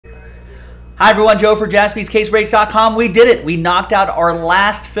Hi everyone, Joe for JaspysCaseBreaks.com. We did it. We knocked out our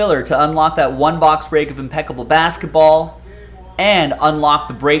last filler to unlock that one box break of Impeccable Basketball and unlock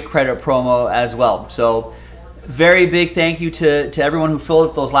the break credit promo as well. So very big thank you to everyone who filled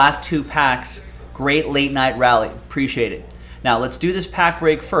up those last two packs. Great late night rally. Appreciate it. Now let's do this pack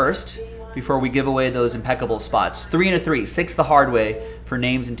break first before we give away those impeccable spots. 3 and a 3, 6 the hard way for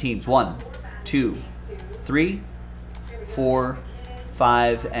names and teams. 1, 2, 3, 4,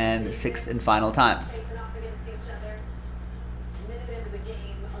 5, and 6th and final time.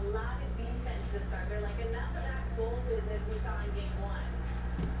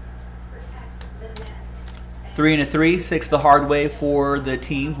 Three and a 3, 6 the hard way for the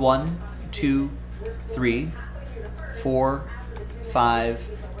teams. 1, 2, 3, 4,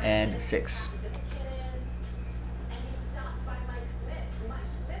 5, and 6.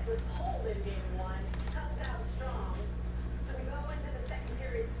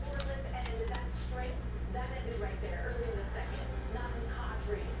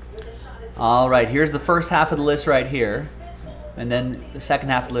 All right, here's the first half of the list right here, and then the second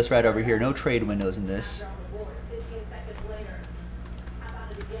half of the list right over here. No trade windows in this.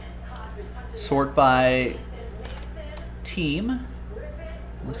 Sort by team.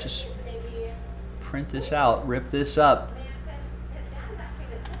 Let's just print this out, rip this up.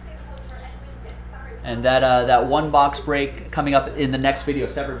 And that one box break coming up in the next video,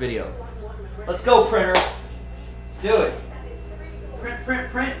 separate video. Let's go, printer. Let's do it. Print, print,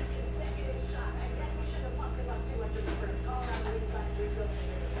 print.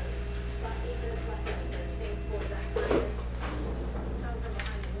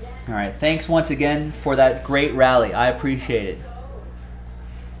 All right, thanks once again for that great rally. I appreciate it.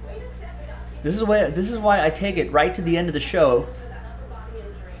 This is why I take it right to the end of the show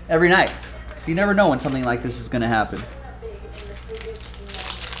every night. Because you never know when something like this is going to happen.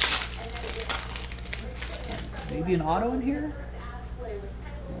 Maybe an auto in here?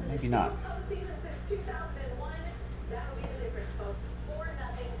 Well, maybe not.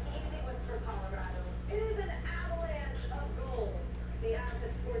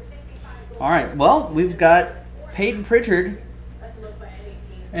 All right, well, we've got Peyton Pritchard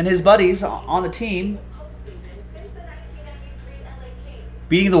and his buddies on the team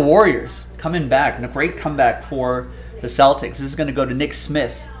beating the Warriors, coming back, and a great comeback for the Celtics. This is going to go to Nick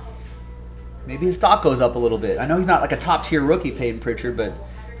Smith. Maybe his stock goes up a little bit. I know he's not like a top-tier rookie, Peyton Pritchard, but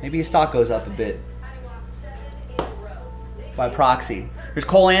maybe his stock goes up a bit by proxy. Here's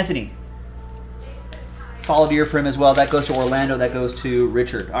Cole Anthony. Solid year for him as well. That goes to Orlando. That goes to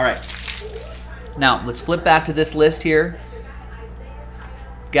Richard. All right. Now, let's flip back to this list here.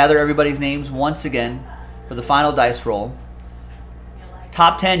 Gather everybody's names once again for the final dice roll.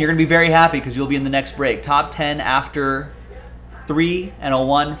 Top 10, you're going to be very happy because you'll be in the next break. Top 10 after 3 and a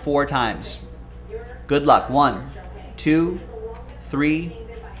 1 4 times. Good luck. 1, 2, 3,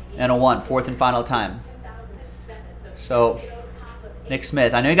 and a 1. 4th and final time. So, Nick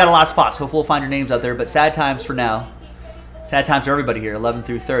Smith. I know you got a lot of spots. Hopefully we'll find your names out there, but sad times for now. Sad times for everybody here, 11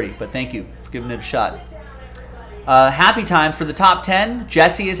 through 30. But thank you for giving it a shot. Happy times for the top 10.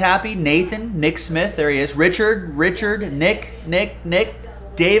 Jesse is happy. Nathan, Nick Smith, there he is. Richard, Nick,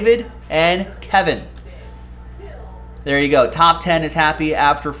 David, and Kevin. There you go. Top 10 is happy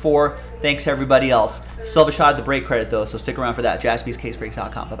after 4. Thanks to everybody else. Still have a shot at the break credit, though, so stick around for that.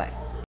 JaspysCaseBreaks.com. Bye-bye.